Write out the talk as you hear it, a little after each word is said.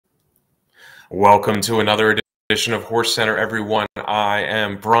Welcome to another edition of HorseCenter, everyone. I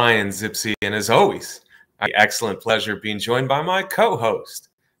am Brian Zipse, and as always, excellent pleasure being joined by my co-host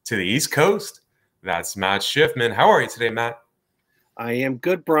to the East Coast. That's Matt Shifman. How are you today, Matt? I am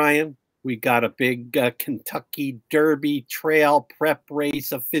good, Brian. We got a big Kentucky Derby trail prep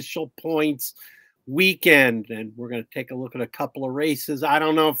race, official points weekend, and we're going to take a look at a couple of races. I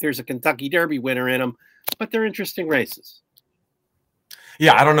don't know if there's a Kentucky Derby winner in them, but they're interesting races.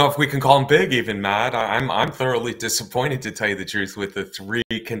 Yeah, I don't know if we can call them big even, Matt. I'm thoroughly disappointed, to tell you the truth, with the three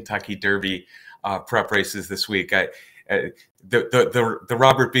Kentucky Derby prep races this week. The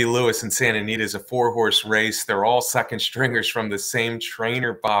Robert B. Lewis in Santa Anita is a 4-horse race. They're all second stringers from the same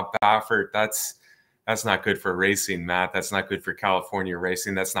trainer, Bob Baffert. That's not good for racing, Matt. That's not good for California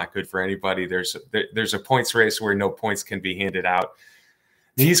racing. That's not good for anybody. There's a points race where no points can be handed out.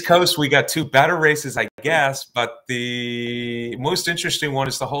 The East Coast, we got two better races, I guess, but the most interesting one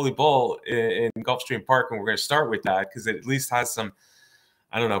is the Holy Bull in Gulfstream Park, and we're going to start with that because it at least has some,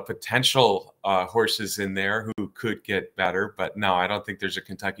 I don't know, potential horses in there who could get better. But no, I don't think there's a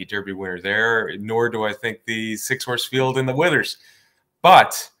Kentucky Derby winner there, nor do I think the 6-horse field in the Withers.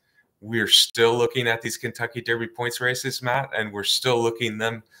 But we're still looking at these Kentucky Derby points races, Matt, and we're still looking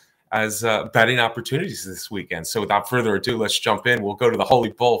them as betting opportunities this weekend. So without further ado, let's jump in. We'll go to the Holy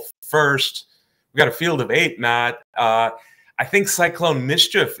Bull first. We got a field of 8, Matt. I think Cyclone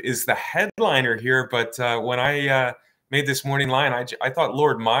Mischief is the headliner here, but when I made this morning line, I thought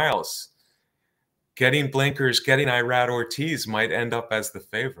Lord Miles, getting blinkers, getting Irad Ortiz might end up as the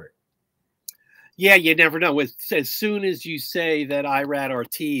favorite. Yeah, you never know. As soon as you say that Irad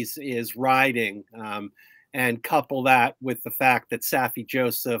Ortiz is riding, and couple that with the fact that Saffie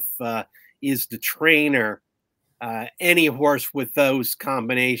Joseph is the trainer, any horse with those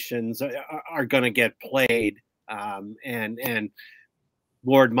combinations are going to get played. And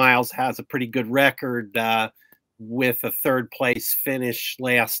Lord Miles has a pretty good record with a third-place finish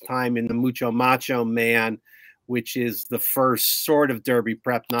last time in the Mucho Macho Man, which is the first sort of Derby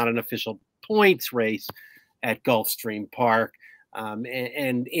prep, not an official points race at Gulfstream Park.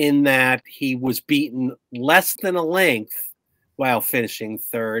 And in that, he was beaten less than a length while finishing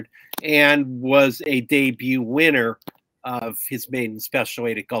third and was a debut winner of his maiden special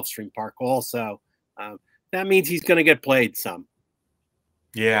weight at Gulfstream Park also. That means he's going to get played some.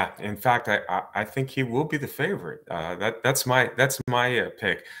 Yeah, in fact, I think he will be the favorite. That's my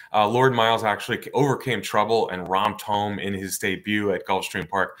pick. Lord Miles actually overcame trouble and romped home in his debut at Gulfstream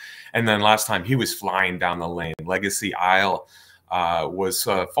Park, and then last time he was flying down the lane. Legacy Isle was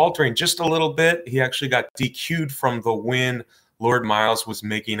faltering just a little bit. He actually got DQ'd from the win. Lord Miles was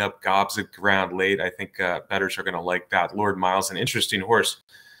making up gobs of ground late. I think bettors are going to like that. Lord Miles, an interesting horse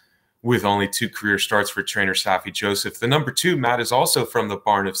with only 2 career starts for trainer Saffie Joseph. The number 2, Matt, is also from the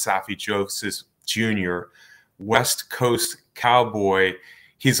barn of Saffie Joseph Jr., West Coast Cowboy.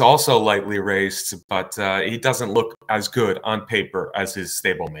 He's also lightly raced, but he doesn't look as good on paper as his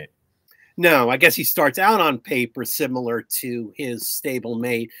stablemate. No, I guess he starts out on paper similar to his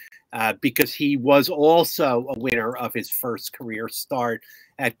stablemate because he was also a winner of his first career start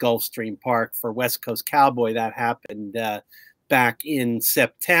at Gulfstream Park for West Coast Cowboy. That happened back in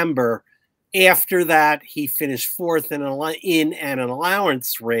September. After that, he finished 4th in an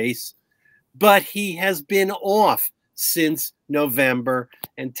allowance race, but he has been off since November.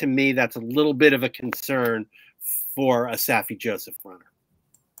 And to me, that's a little bit of a concern for a Saffie Joseph runner.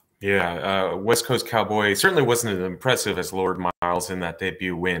 Yeah, West Coast Cowboy certainly wasn't as impressive as Lord Miles in that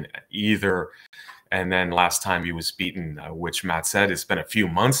debut win either. And then last time he was beaten, which Matt said, it's been a few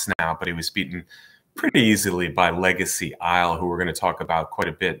months now, but he was beaten pretty easily by Legacy Isle, who we're going to talk about quite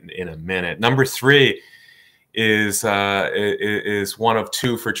a bit in a minute. Number 3 is one of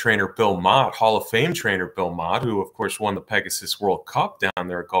 2 for trainer Bill Mott, Hall of Fame trainer Bill Mott, who, of course, won the Pegasus World Cup down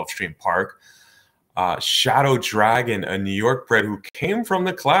there at Gulfstream Park. Shadow Dragon, a New York bred who came from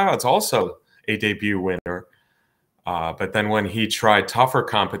the clouds, also a debut winner. But then when he tried tougher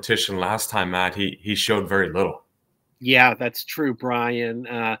competition last time, Matt, he showed very little. Yeah, that's true, Brian.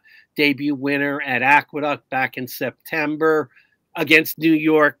 Debut winner at Aqueduct back in September against New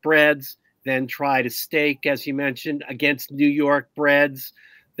York breds, then tried a stake, as you mentioned, against New York breds.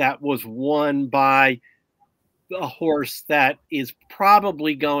 That was won by a horse that is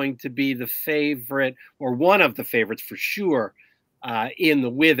probably going to be the favorite, or one of the favorites for sure, in the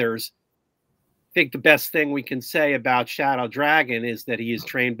Withers. I think the best thing we can say about Shadow Dragon is that he is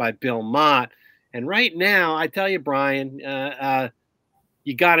trained by Bill Mott. And right now, I tell you, Brian,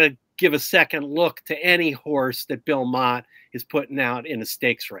 you got to give a second look to any horse that Bill Mott is putting out in a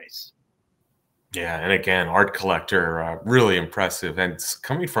stakes race. Yeah, and again, art collector, really impressive, and it's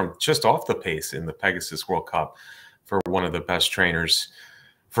coming from just off the pace in the Pegasus World Cup for one of the best trainers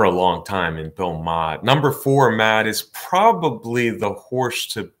for a long time in Bill Mott. Number 4, Matt, is probably the horse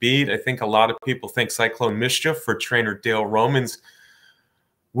to beat. I think a lot of people think Cyclone Mischief for trainer Dale Romans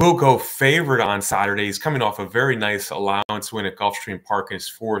will go favorite on Saturday. He's coming off a very nice allowance win at Gulfstream Park in his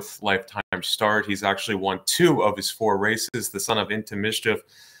 4th lifetime start. He's actually won 2 of his 4 races. The son of Into Mischief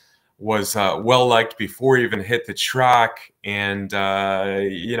was well liked before he even hit the track, and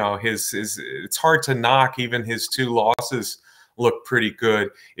you know, his it's hard to knock. Even his 2 losses look pretty good.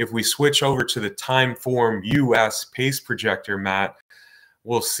 If we switch over to the Timeform US pace projector, Matt,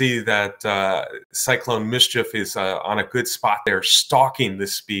 we'll see that Cyclone Mischief is on a good spot there, stalking the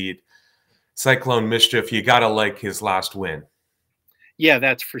speed. Cyclone Mischief, you gotta like his last win. Yeah,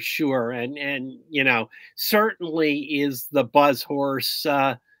 that's for sure. And you know, certainly is the buzz horse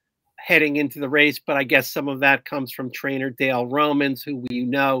heading into the race, but I guess some of that comes from trainer Dale Romans, who we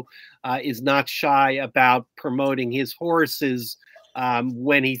know is not shy about promoting his horses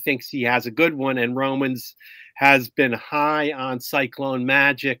when he thinks he has a good one. And Romans has been high on Cyclone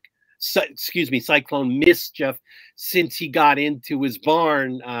Magic, Cyclone Mischief since he got into his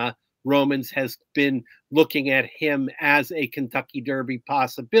barn. Romans has been looking at him as a Kentucky Derby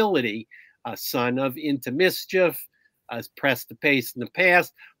possibility, a son of Into Mischief, has pressed the pace in the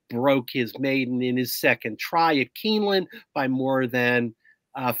past, broke his maiden in his 2nd try at Keeneland by more than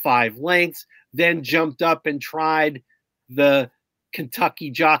 5 lengths, then jumped up and tried the Kentucky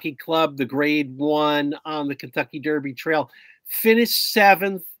Jockey Club, the Grade 1 on the Kentucky Derby Trail, finished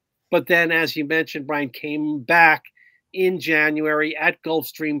 7th, but then, as you mentioned, Brian, came back in January at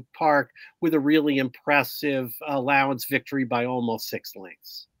Gulfstream Park with a really impressive allowance victory by almost 6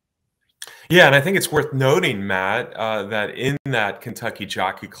 lengths. Yeah, and I think it's worth noting, Matt, that in that Kentucky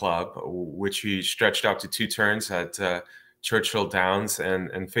Jockey Club, which he stretched out to 2 turns at Churchill Downs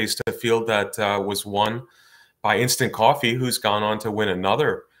and faced a field that was won by Instant Coffee, who's gone on to win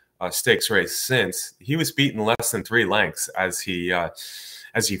another stakes race since. He was beaten less than 3 lengths as he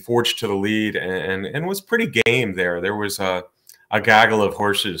forged to the lead and was pretty game there. There was a gaggle of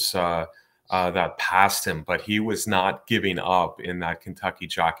horses that passed him, but he was not giving up in that Kentucky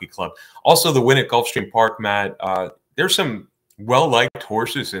Jockey Club. Also, the win at Gulfstream Park, Matt, there's some well-liked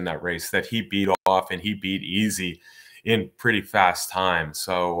horses in that race that he beat off, and he beat easy in pretty fast time.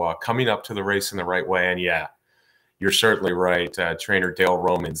 So coming up to the race in the right way, and yeah, you're certainly right. Trainer Dale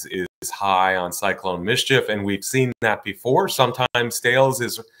Romans is high on Cyclone Mischief, and we've seen that before. Sometimes Dale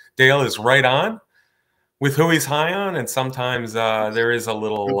is right on with who he's high on, and sometimes there is a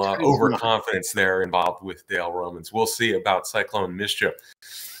little overconfidence there involved with Dale Romans. We'll see about Cyclone Mischief.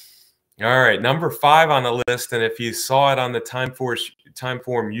 All right, number 5 on the list, and if you saw it on the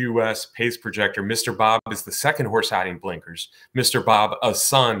Timeform US pace projector, Mr. Bob is the 2nd horse adding blinkers. Mr. Bob, a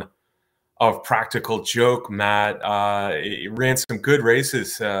son of Practical Joke, Matt, he ran some good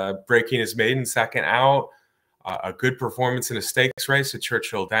races, breaking his maiden 2nd out, a good performance in a stakes race at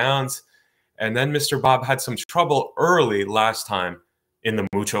Churchill Downs. And then Mr. Bob had some trouble early last time in the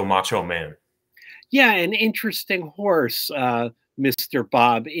Mucho Macho Man. Yeah, an interesting horse, Mr.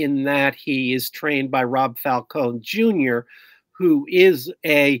 Bob, in that he is trained by Rob Falcone Jr., who is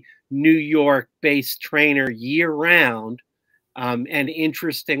a New York-based trainer year-round. And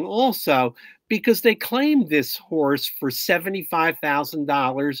interesting also because they claimed this horse for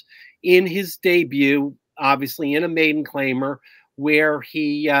 $75,000 in his debut, obviously in a maiden claimer, where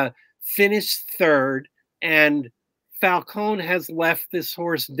he finished 3rd, and Falcone has left this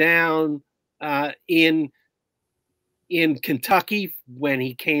horse down in Kentucky when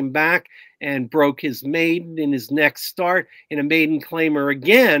he came back and broke his maiden in his next start in a maiden claimer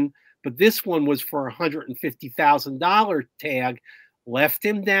again, but this one was for a $150,000 tag. Left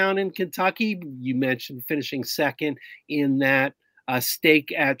him down in Kentucky. You mentioned finishing 2nd in that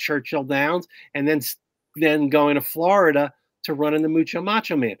stake at Churchill Downs, and then going to Florida to run in the Mucho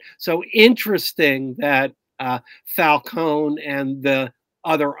Macho Man. So interesting that Falcone and the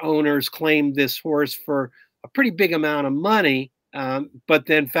other owners claimed this horse for a pretty big amount of money, but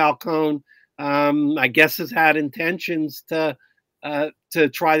then Falcone, I guess, has had intentions to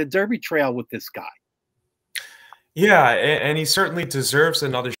try the Derby Trail with this guy. Yeah, and he certainly deserves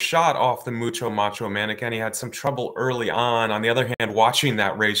another shot off the Mucho Macho Man. Again, he had some trouble early on. On the other hand, watching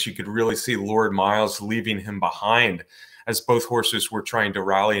that race, you could really see Lord Miles leaving him behind as both horses were trying to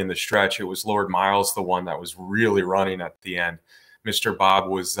rally in the stretch. It was Lord Miles, the one that was really running at the end. Mr. Bob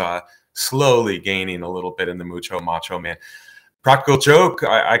was slowly gaining a little bit in the Mucho Macho Man. Practical Joke,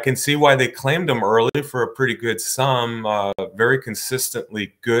 I can see why they claimed him early for a pretty good sum. Very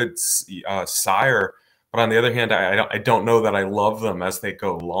consistently good sire. But on the other hand, I don't know that I love them as they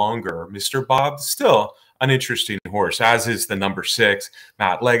go longer. Mr. Bob, still an interesting horse, as is the number 6,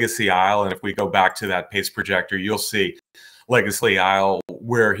 Matt, Legacy Isle. And if we go back to that pace projector, you'll see Legacy Isle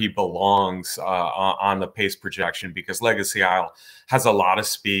where he belongs on the pace projection, because Legacy Isle has a lot of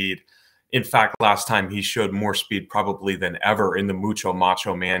speed. In fact, last time he showed more speed probably than ever in the Mucho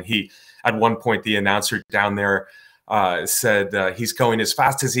Macho Man. He, at one point, the announcer down there said he's going as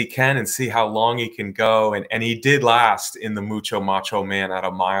fast as he can and see how long he can go. And he did last in the Mucho Macho Man at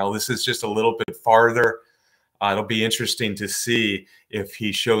a mile. This is just a little bit farther. It'll be interesting to see if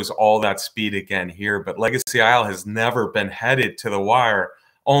he shows all that speed again here. But Legacy Isle has never been headed to the wire.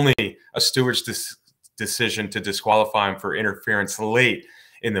 Only a steward's decision to disqualify him for interference late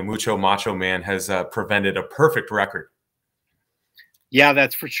in the Mucho Macho Man has prevented a perfect record. Yeah,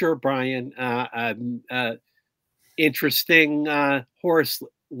 that's for sure, Brian. Interesting horse,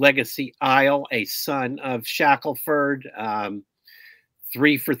 Legacy Isle, a son of Shackelford.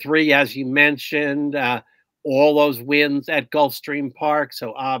 3 for 3, as you mentioned. All those wins at Gulfstream Park,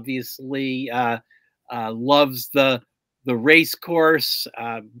 so obviously loves the race course.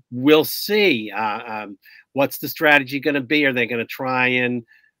 We'll see. What's the strategy going to be? Are they going to try and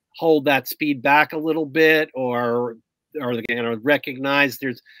hold that speed back a little bit, or are they going to recognize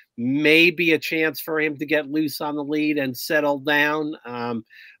there's maybe a chance for him to get loose on the lead and settle down?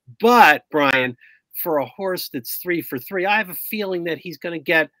 But Brian, for a horse that's 3 for 3, I have a feeling that he's going to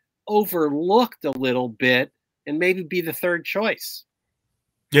get overlooked a little bit and maybe be the third choice.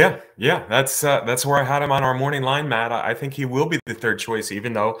 Yeah, that's where I had him on our morning line, Matt. I think he will be the third choice,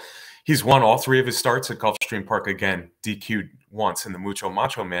 even though he's won all 3 of his starts at Gulfstream Park. Again, DQ'd once in the Mucho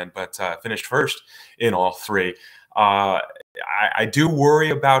Macho Man, but finished first in all 3. I do worry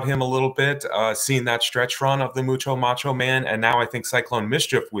about him a little bit, seeing that stretch run of the Mucho Macho Man, and now I think Cyclone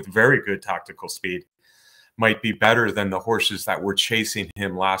Mischief, with very good tactical speed, might be better than the horses that were chasing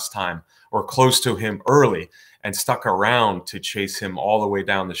him last time, or close to him early, and stuck around to chase him all the way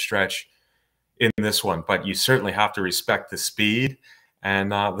down the stretch in this one. But you certainly have to respect the speed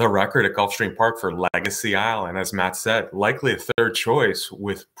and the record at Gulfstream Park for Legacy Isle. And as Matt said, likely a third choice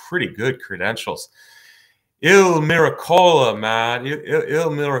with pretty good credentials. Il Miracola, Matt. Il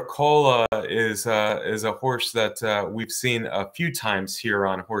Miracola is a horse that we've seen a few times here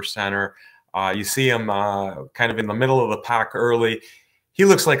on HorseCenter. You see him kind of in the middle of the pack early. He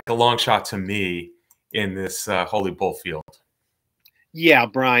looks like a long shot to me in this Holy Bull field. Yeah,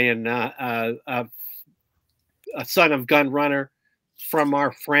 Brian, a son of gun runner from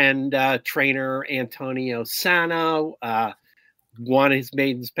our friend trainer Antonio Sano, won his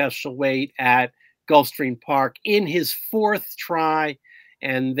maiden special weight at Gulfstream Park in his 4th try,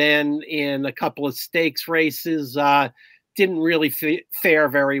 and then in a couple of stakes races didn't really fare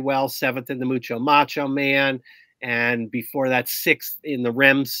very well. 7th in the Mucho Macho Man, and before that 6th in the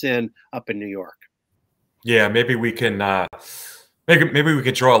Remsen up in New York. Yeah, maybe we can maybe we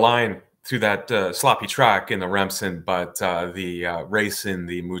could draw a line through that sloppy track in the Remsen, but the race in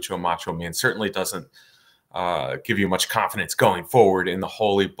the Mucho Macho Man certainly doesn't give you much confidence going forward in the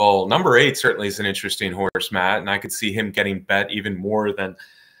Holy Bull. Number 8 certainly is an interesting horse, Matt, and I could see him getting bet even more than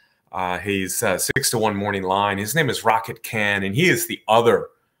he's 6-1 morning line. His name is Rocket Can, and he is the other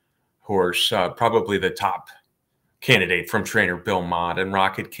horse, probably the top candidate from trainer Bill Mott. And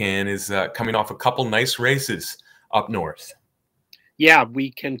Rocket Can is coming off a couple nice races up north. Yeah,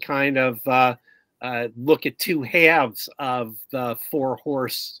 we can kind of look at 2 halves of the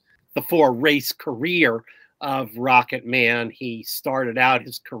 4-race career of Rocket Man. He started out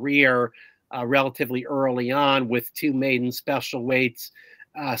his career relatively early on with 2 maiden special weights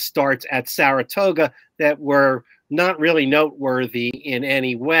starts at Saratoga that were not really noteworthy in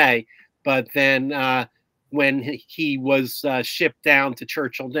any way. But then when he was shipped down to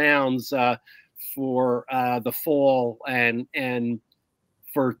Churchill Downs for the fall and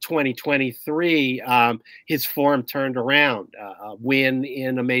for 2023, his form turned around. A win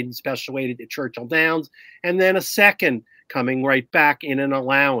in a maiden special weight at Churchill Downs, and then a second coming right back in an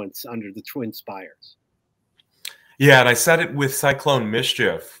allowance under the Twin Spires. Yeah, and I said it with Cyclone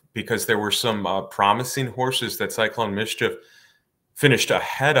Mischief because there were some promising horses that Cyclone Mischief finished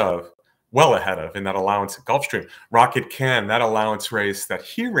well ahead of in that allowance at Gulfstream. Rocket Can, that allowance race that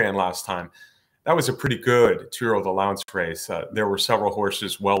he ran last time, that was a pretty good 2-year-old allowance race. There were several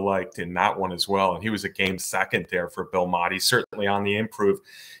horses well-liked in that one as well, and he was a game second there for Bill Mott. He's certainly on the improve.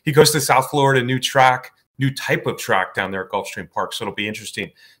 He goes to South Florida, new track, new type of track down there at Gulfstream Park, so it'll be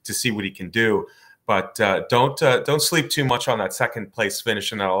interesting to see what he can do. But don't sleep too much on that second place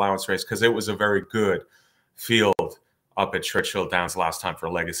finish in that allowance race, because it was a very good field up at Churchill Downs last time for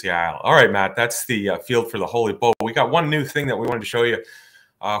Legacy Isle. All right, Matt, that's the field for the Holy Bull. We got one new thing that we wanted to show you.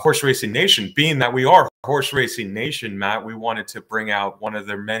 Horse Racing Nation, being that we are Horse Racing Nation, Matt, we wanted to bring out one of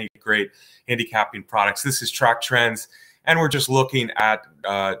their many great handicapping products. This is Track Trends, and we're just looking at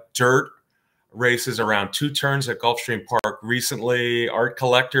dirt races around 2 turns at Gulfstream Park recently. Art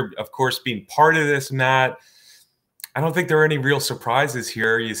Collector, of course, being part of this, Matt. I don't think there are any real surprises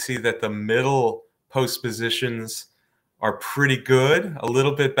here. You see that the middle post positions are pretty good, a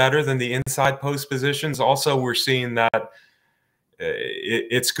little bit better than the inside post positions. Also, we're seeing that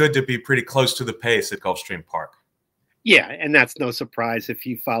it's good to be pretty close to the pace at Gulfstream Park. Yeah, and that's no surprise if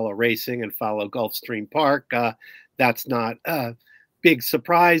you follow racing and follow Gulfstream Park. That's not a big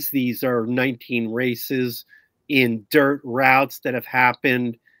surprise. These are 19 races in dirt routes that have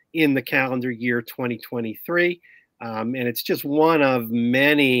happened in the calendar year 2023. And it's just one of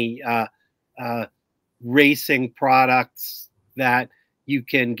many racing products that you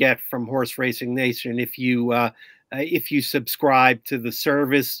can get from Horse Racing Nation. If you subscribe to the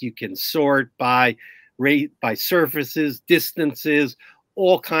service, you can sort by surfaces, distances,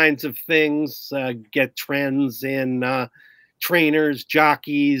 all kinds of things, get trends in trainers,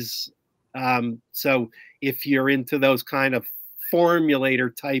 jockeys. So if you're into those kind of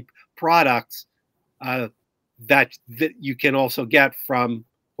formulator type products, that you can also get from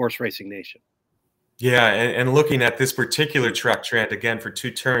Horse Racing Nation. Yeah, and looking at this particular track trend, again, for 2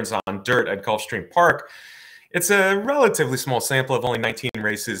 turns on dirt at Gulfstream Park, it's a relatively small sample of only 19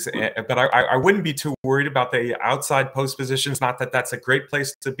 races, but I wouldn't be too worried about the outside post positions. Not that that's a great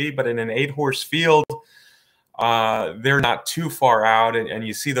place to be, but in an 8-horse field, they're not too far out, and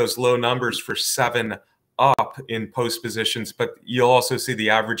you see those low numbers for 7 up in post positions, but you'll also see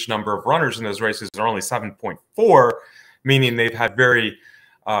the average number of runners in those races are only 7.4, meaning they've had very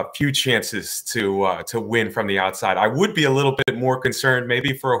few chances to win from the outside. I would be a little bit more concerned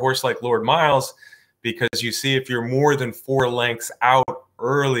maybe for a horse like Lord Miles, because you see if you're more than 4 lengths out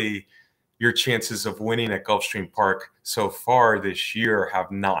early, your chances of winning at Gulfstream Park so far this year have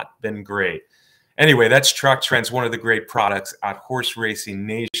not been great. Anyway, that's Track Trends, one of the great products at Horse Racing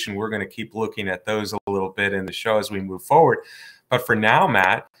Nation. We're going to keep looking at those a little bit in the show as we move forward. But for now,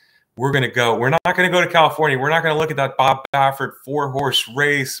 Matt, we're not going to go to California. We're not going to look at that Bob Baffert 4-horse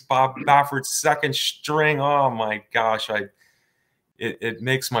race, Bob Baffert's second string. Oh my gosh, it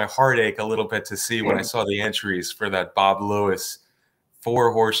makes my heart ache a little bit to see when I saw the entries for that Bob Lewis.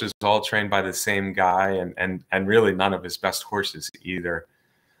 4 horses all trained by the same guy, and really none of his best horses either.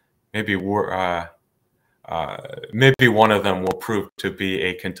 Maybe maybe one of them will prove to be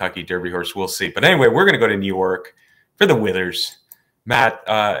a Kentucky Derby horse. We'll see. But anyway, we're going to go to New York for the Withers. Matt,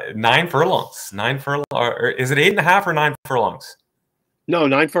 9 furlongs. 9 furlongs. Or is it 8.5 or 9 furlongs? No,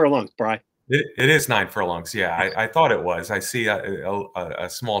 9 furlongs, Bri. It is 9 furlongs. Yeah, I thought it was. I see a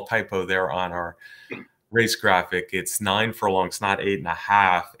small typo there on our race graphic. It's 9 furlongs, not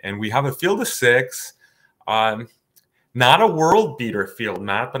 8.5. And we have a field of 6. Not a world beater field,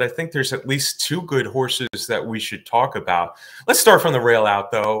 Matt, but I think there's at least 2 good horses that we should talk about. Let's start from the rail out,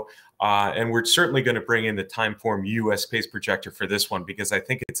 though. And we're certainly going to bring in the Timeform US pace projector for this one, because I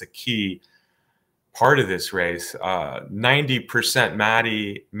think it's a key part of this race. 90%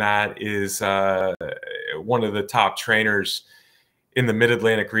 Matt is one of the top trainers in the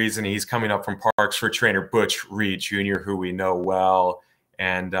Mid-Atlantic region. He's coming up from Parks for trainer Butch Reed Jr., who we know well,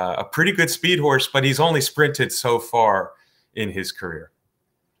 and a pretty good speed horse, but he's only sprinted so far in his career.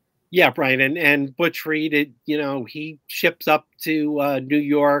 Yeah, Brian, and Butch Reed, he ships up to New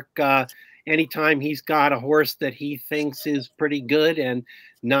York anytime he's got a horse that he thinks is pretty good, and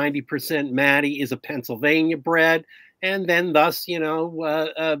 90% Maddie is a Pennsylvania bred, and then thus,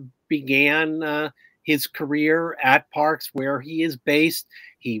 began his career at Parks, where he is based.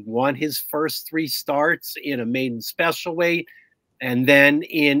 He won his first 3 starts in a maiden special weight, and then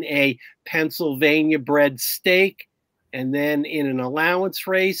in a Pennsylvania bred stake, and then in an allowance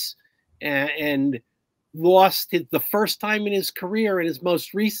race, and lost it the first time in his career in his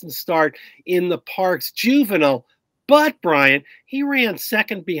most recent start in the Parks Juvenile. But, Brian, he ran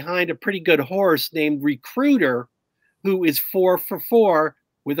second behind a pretty good horse named Recruiter, who is 4 for 4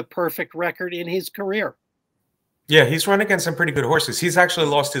 with a perfect record in his career. Yeah, he's run against some pretty good horses. He's actually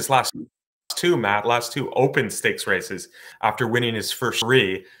lost his last 2, Matt, last 2 open stakes races after winning his first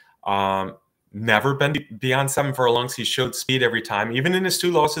 3. Never been beyond 7 furlongs. He showed speed every time. Even in his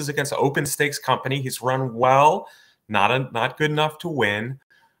 2 losses against open stakes company, he's run well, not good enough to win.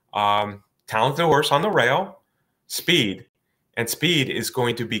 Talented horse on the rail, speed. And speed is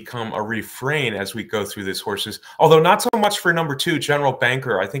going to become a refrain as we go through this horses, although not so much for number 2, General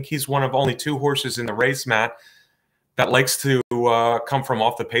Banker. I think he's one of only 2 horses in the race, Matt, that likes to come from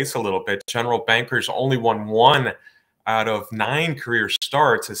off the pace a little bit. General Banker's only won 1 out of 9 career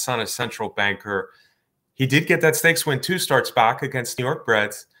starts as son of Central Banker. He did get that stakes win 2 starts back against New York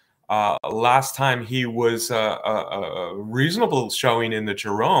Breds. Last time he was a reasonable showing in the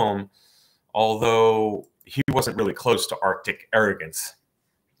Jerome, although he wasn't really close to Arctic Arrogance.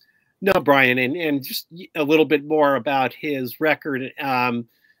 No, Brian, and just a little bit more about his record.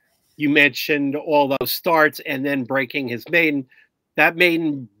 You mentioned all those starts and then breaking his maiden. That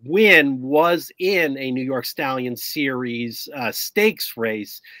maiden win was in a New York Stallion Series stakes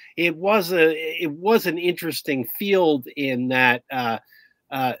race. It was an interesting field in that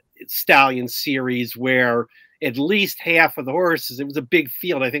Stallion Series where at least half of the horses, it was a big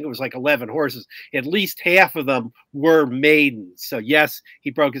field. I think it was like 11 horses. At least half of them were maidens. So yes, he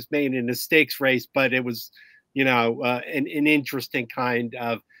broke his maiden in a stakes race, but it was, you know, an interesting kind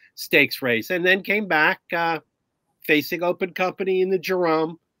of stakes race. And then came back facing Open Company in the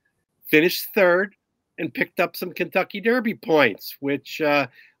Jerome, finished 3rd, and picked up some Kentucky Derby points, which I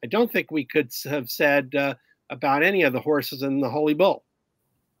don't think we could have said about any of the horses in the Holy Bull.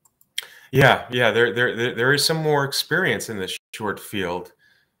 Yeah, there is some more experience in this short field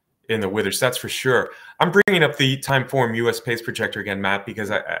in the Withers, that's for sure. I'm bringing up the time form US pace projector again, Matt, because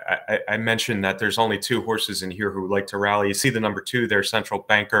I mentioned that there's only 2 horses in here who like to rally. You see the number 2 there, Central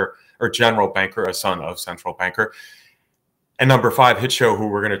Banker, or General Banker, a son of Central Banker. And number 5, Hit Show, who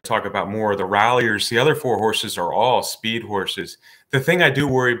we're going to talk about more, the ralliers. The other 4 horses are all speed horses. The thing I do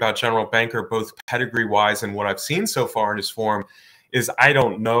worry about General Banker, both pedigree-wise and what I've seen so far in his form, is I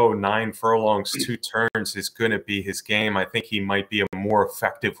don't know 9 furlongs, 2 turns is going to be his game. I think he might be a more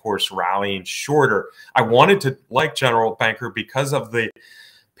effective horse rallying shorter. I wanted to like General Banker because of the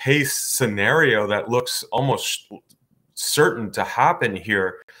pace scenario that looks almost certain to happen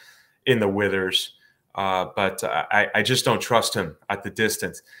here in the Withers. But I just don't trust him at the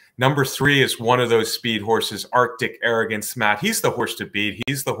distance. Number 3 is one of those speed horses, Arctic Arrogance, Matt. He's the horse to beat.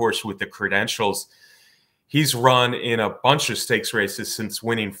 He's the horse with the credentials. He's run in a bunch of stakes races since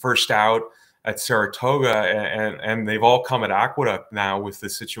winning first out at Saratoga, and they've all come at Aqueduct now with the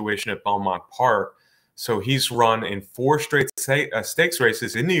situation at Belmont Park. So he's run in 4 straight stakes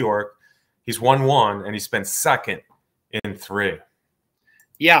races in New York. He's won 1, and he's been 2nd in 3.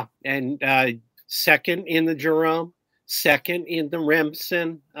 Yeah, and 2nd in the Jerome, 2nd in the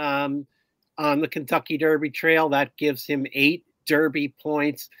Remsen on the Kentucky Derby Trail. That gives him 8 Derby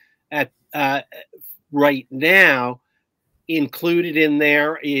points at right now. Included in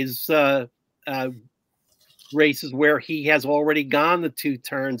there is races where he has already gone the 2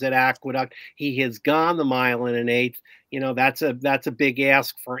 turns at Aqueduct. He has gone the 1 1/8. You know, that's a big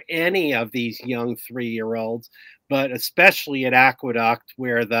ask for any of these young 3-year-olds, but especially at Aqueduct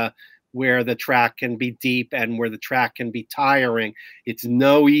where the track can be deep and where the track can be tiring. It's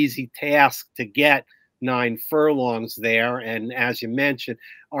no easy task to get 9 furlongs there. And as you mentioned,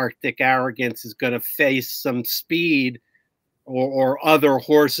 Arctic Arrogance is going to face some speed or other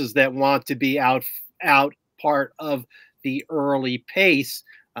horses that want to be out part of the early pace.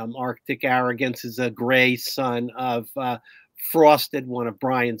 Arctic Arrogance is a gray son of Frosted, one of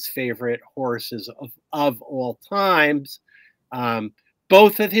Brian's favorite horses of all times.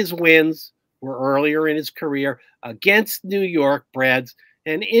 Both of his wins were earlier in his career against New York breds.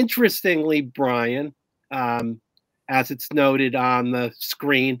 And interestingly, Brian, as it's noted on the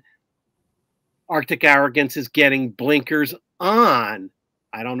screen, Arctic Arrogance is getting blinkers on.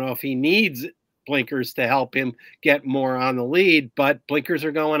 I don't know if he needs blinkers to help him get more on the lead, but blinkers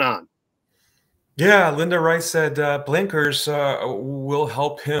are going on. Yeah, Linda Rice said blinkers will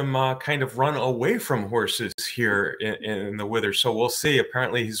help him kind of run away from horses here in the Withers. So we'll see.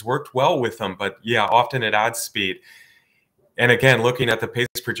 Apparently he's worked well with them, but yeah, often it adds speed. And again, looking at the pace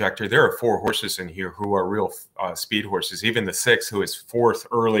projector, there are 4 horses in here who are real speed horses. Even the 6, who is 4th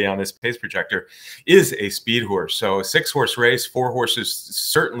early on this pace projector, is a speed horse. So a 6-horse race, 4 horses,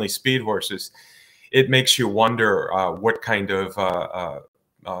 certainly speed horses. It makes you wonder what kind of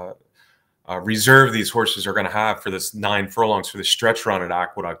reserve these horses are going to have for this 9 furlongs for the stretch run at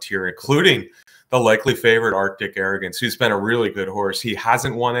Aqueduct here, including the likely favorite Arctic Arrogance, who's been a really good horse. He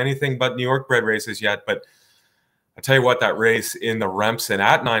hasn't won anything but New York bred races yet, but I tell you what, that race in the Remsen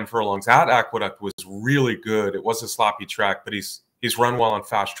at 9 furlongs at Aqueduct was really good. It was a sloppy track, but he's run well on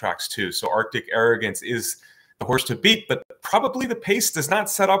fast tracks too. So Arctic Arrogance is the horse to beat, but probably the pace does not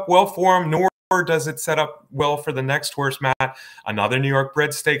set up well for him, nor does it set up well for the next horse, Matt. Another New York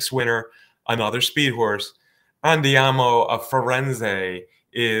bred stakes winner, another speed horse, Andiamo Firenze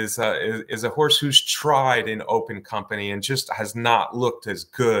is a horse who's tried in open company and just has not looked as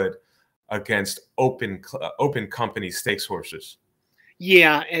good against open company stakes horses.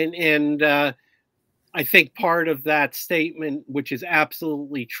 Yeah, and I think part of that statement, which is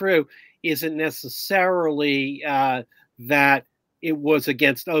absolutely true, isn't necessarily that it was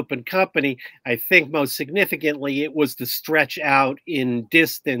against open company. I think most significantly, it was the stretch out in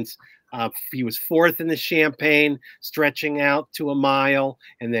distance. He was fourth in the Champagne, stretching out to a mile,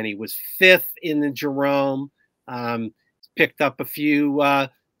 and then he was fifth in the Jerome. Picked up a few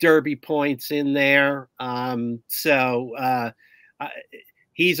Derby points in there.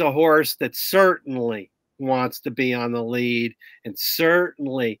 He's a horse that certainly wants to be on the lead and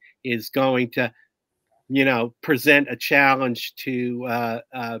certainly is going to, present a challenge to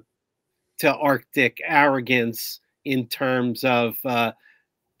Arctic Arrogance in terms of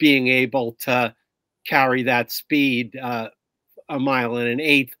being able to carry that speed a mile and an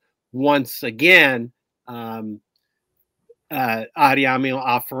eighth once again. Ariamio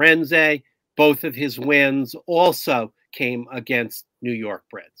a Firenze, both of his wins also came against New York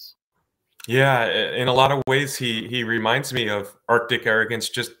breds. Yeah, in a lot of ways, he reminds me of Arctic Arrogance,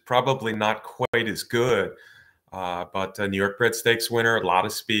 just probably not quite as good. But a New York bred stakes winner, a lot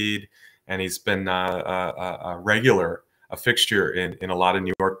of speed, and he's been a regular, a fixture in a lot of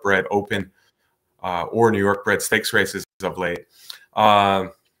New York bred open or New York bred stakes races of late.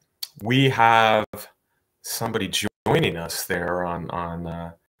 We have somebody joining us there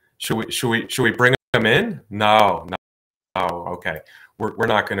on should we bring him in? No. Oh, okay. We're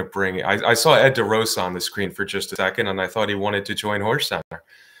not going to bring it. I saw Ed DeRosa on the screen for just a second, and I thought he wanted to join HorseCenter.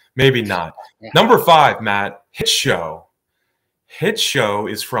 Maybe not. Yeah. Number 5, Matt, Hit Show. Hit Show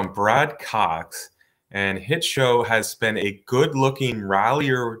is from Brad Cox, and Hit Show has been a good-looking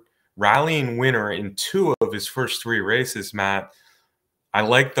rallying winner in 2 of his first 3 races, Matt. I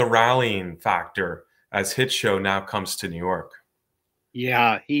like the rallying factor as Hit Show now comes to New York.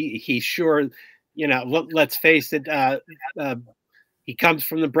 Yeah, he sure, let's face it, he comes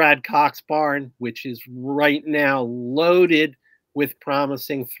from the Brad Cox barn, which is right now loaded with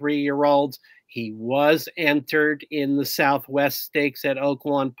promising 3-year-olds. He was entered in the Southwest Stakes at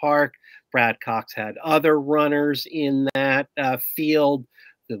Oaklawn Park. Brad Cox had other runners in that field.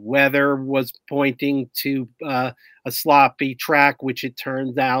 The weather was pointing to a sloppy track, which it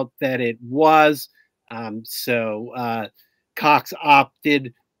turns out that it was. Cox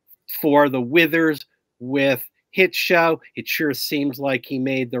opted for the Withers with Hit Show. It sure seems like he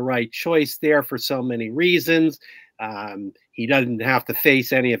made the right choice there for so many reasons. He doesn't have to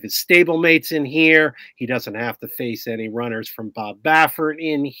face any of his stablemates in here. He doesn't have to face any runners from Bob Baffert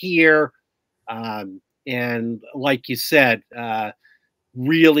in here. And like you said,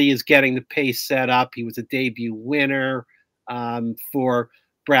 really is getting the pace set up. He was a debut winner for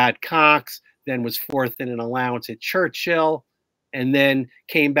Brad Cox, then was 4th in an allowance at Churchill, and then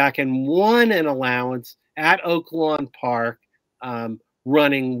came back and won an allowance at Oaklawn Park,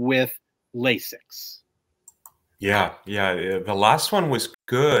 running with Lasix. Yeah. The last one was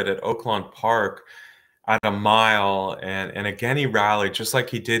good at Oaklawn Park at a mile, and again he rallied just like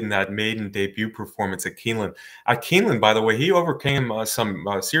he did in that maiden debut performance at Keeneland. At Keeneland, by the way, he overcame some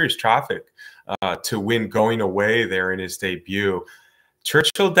serious traffic to win going away there in his debut.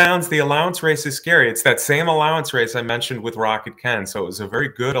 Churchill Downs, the allowance race is scary. It's that same allowance race I mentioned with Rocket Ken. So it was a very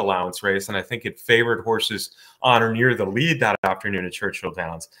good allowance race, and I think it favored horses on or near the lead that afternoon at Churchill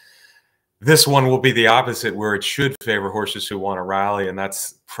Downs. This one will be the opposite, where it should favor horses who want to rally, and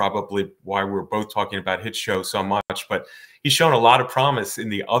that's probably why we're both talking about Hit Show so much. But he's shown a lot of promise in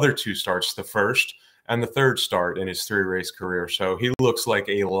the other 2 starts, the first and the 3rd start in his 3-race career. So he looks like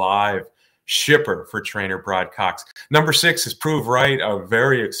a live shipper for trainer Brad Cox. Number 6 is Prove Right, a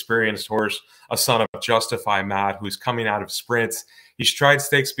very experienced horse, a son of Justify Matt, who's coming out of sprints. He's tried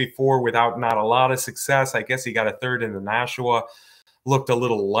stakes before without not a lot of success. I guess he got a 3rd in the Nashua. Looked a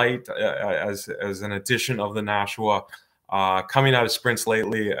little light as an addition of the Nashua. Coming out of sprints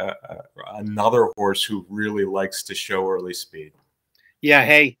lately, another horse who really likes to show early speed. Yeah,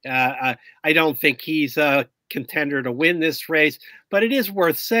 hey, I don't think he's a contender to win this race, but it is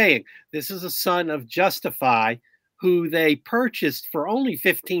worth saying this is a son of Justify, who they purchased for only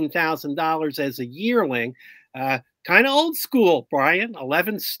 $15,000 as a yearling. Kind of old school, Brian.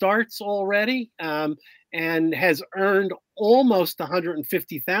 11 starts already, and has earned almost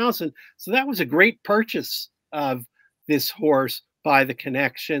 $150,000. So that was a great purchase of this horse by the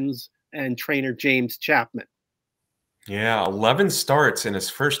connections and trainer James Chapman. Yeah, 11 starts in his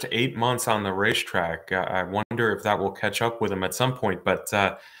first 8 months on the racetrack. I wonder if that will catch up with him at some point. But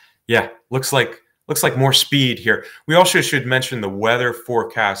yeah, looks like looks like more speed here. We also should mention the weather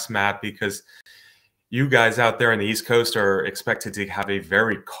forecast, Matt, because you guys out there on the East Coast are expected to have a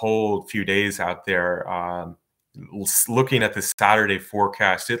very cold few days out there. Looking at the Saturday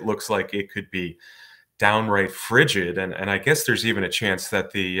forecast, it looks like it could be downright frigid, and I guess there's even a chance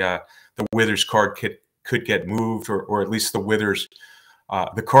that the Withers card could get moved, or at least the Withers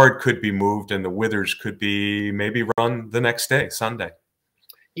the card could be moved, and the Withers could be maybe run the next day, Sunday.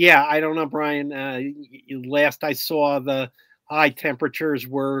 Yeah, I don't know, Brian. Last I saw, the high temperatures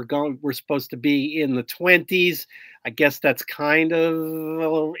were supposed to be in the 20s. I guess that's kind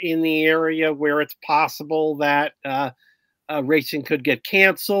of in the area where it's possible that racing could get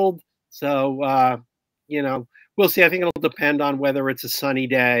canceled. So you know, we'll see. I think it'll depend on whether it's a sunny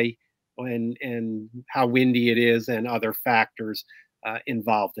day and how windy it is and other factors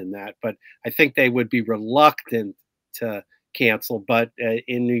involved in that. But I think they would be reluctant to cancel, but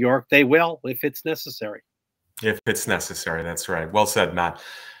in New York they will if it's necessary. If it's necessary, that's right. Well said, Matt.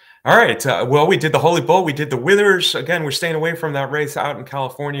 All right. Well, we did the Holy Bull. We did the Withers. Again, we're staying away from that race out in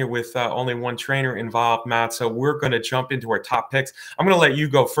California with only one trainer involved, Matt. So we're going to jump into our top picks. I'm going to let you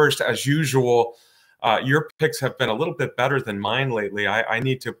go first, as usual. Your picks have been a little bit better than mine lately. I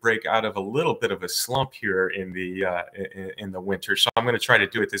need to break out of a little bit of a slump here in the winter, so I'm going to try to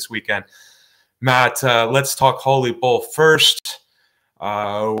do it this weekend. Matt, let's talk Holy Bull first.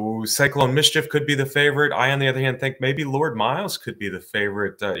 Cyclone Mischief could be the favorite. I, on the other hand, think maybe Lord Miles could be the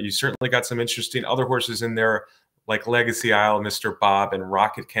favorite. You certainly got some interesting other horses in there, like Legacy Isle, Mr. Bob, and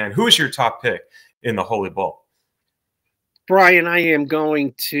Rocket Cannon. Who is your top pick in the Holy Bull? Brian, I am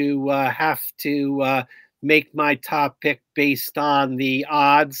going to have to make my top pick based on the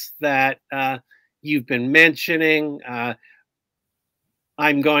odds that you've been mentioning.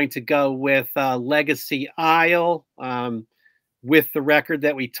 I'm going to go with Legacy Isle. With the record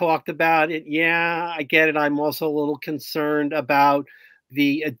that we talked about it, yeah, I get it. I'm also a little concerned about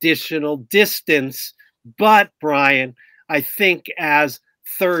the additional distance. But, Brian, I think as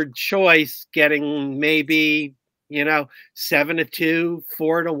third choice, getting maybe, 7-2,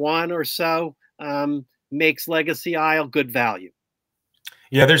 4-1 or so makes Legacy Isle good value.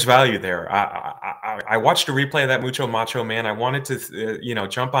 Yeah, there's value there. I watched a replay of that Mucho Macho Man. I wanted to,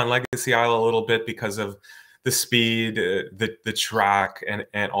 jump on Legacy Isle a little bit because of the speed, the track,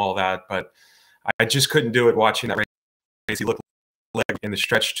 and all that, but I just couldn't do it watching that race. He looked like in the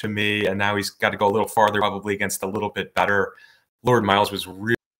stretch to me, and now he's got to go a little farther, probably against a little bit better. Lord Miles was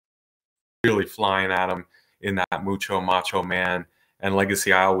really flying at him in that Mucho Macho Man, and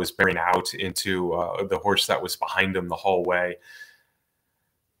Legacy Isle was bearing out into the horse that was behind him the whole way.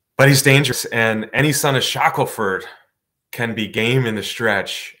 But he's dangerous, and any son of Shackelford can be game in the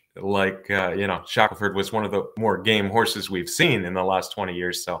stretch. Like, Shackelford was one of the more game horses we've seen in the last 20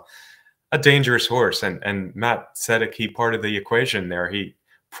 years. So a dangerous horse. And Matt said a key part of the equation there. He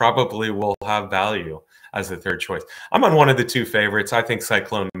probably will have value as the third choice. I'm on one of the two favorites. I think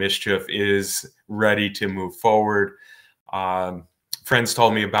Cyclone Mischief is ready to move forward. Friends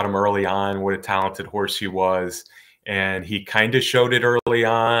told me about him early on, what a talented horse he was. And he kind of showed it early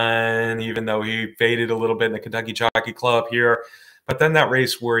on, even though he faded a little bit in the Kentucky Jockey Club here. But then that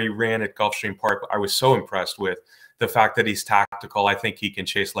race where he ran at Gulfstream Park, I was so impressed with the fact that he's tactical. I think he can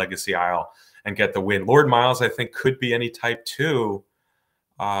chase Legacy Isle and get the win. Lord Miles, I think, could be any type too.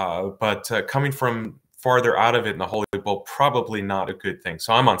 But coming from farther out of it in the Holy Bull, probably not a good thing.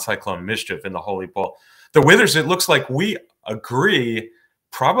 So I'm on Cyclone Mischief in the Holy Bull. The Withers, it looks like we agree,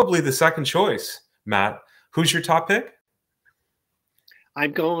 probably the second choice. Matt, who's your top pick?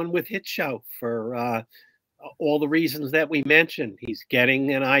 I'm going with Hit Show for all the reasons that we mentioned. He's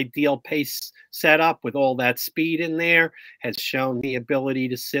getting an ideal pace set up with all that speed in there, has shown the ability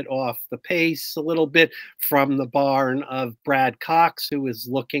to sit off the pace a little bit from the barn of Brad Cox, who is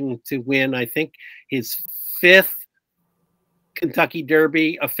looking to win, I think, his 5th Kentucky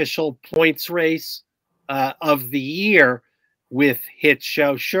Derby official points race of the year with Hit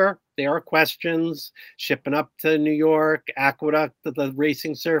Show. Sure, there are questions shipping up to New York, Aqueduct, the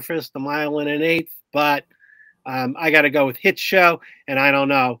racing surface, the 1 1/8, but I got to go with Hit Show, and I don't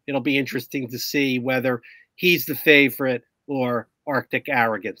know. It'll be interesting to see whether he's the favorite or Arctic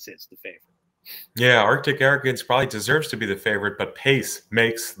Arrogance is the favorite. Yeah, Arctic Arrogance probably deserves to be the favorite, but pace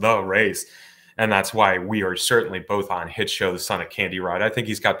makes the race. And that's why we are certainly both on Hit Show, the son of Candy Ride. I think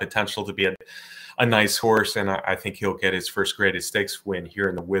he's got potential to be a nice horse, and I think he'll get his first graded stakes win here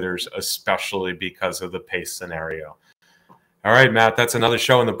in the Withers, especially because of the pace scenario. All right, Matt, that's another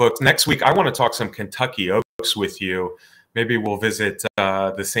show in the books. Next week, I want to talk some Kentucky Oaks with you. Maybe we'll visit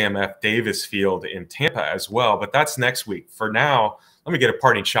the Sam F. Davis Field in Tampa as well, but that's next week. For now, let me get a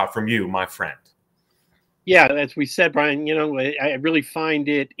parting shot from you, my friend. yeah, as we said, Brian, I really find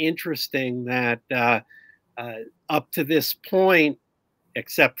it interesting that up to this point,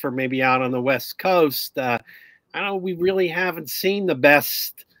 except for maybe out on the West Coast, I don't know, we really haven't seen the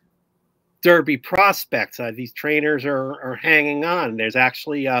best Derby prospects. These trainers are hanging on. There's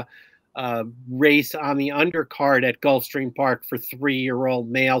actually a race on the undercard at Gulfstream Park for 3-year-old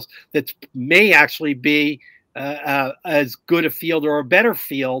males that may actually be as good a field or a better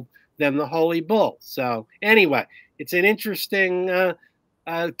field than the Holy Bull. So anyway, it's an interesting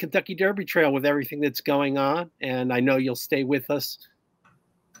Kentucky Derby trail with everything that's going on, and I know you'll stay with us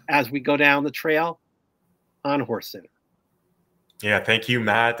as we go down the trail on HorseCenter. Yeah, thank you,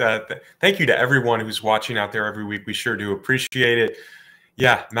 Matt. Thank you to everyone who's watching out there every week. We sure do appreciate it.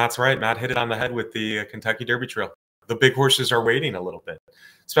 Yeah, Matt's right. Matt hit it on the head with the Kentucky Derby Trail. The big horses are waiting a little bit.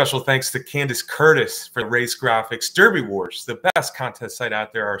 Special thanks to Candace Curtis for the race graphics. Derby Wars, the best contest site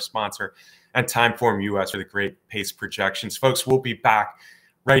out there, our sponsor, and Timeform US for the great pace projections. Folks, we'll be back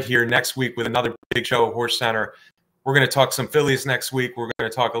right here next week with another big show at HorseCenter. We're going to talk some fillies next week. We're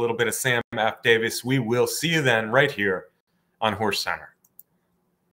going to talk a little bit of Sam F. Davis. We will see you then right here on HorseCenter.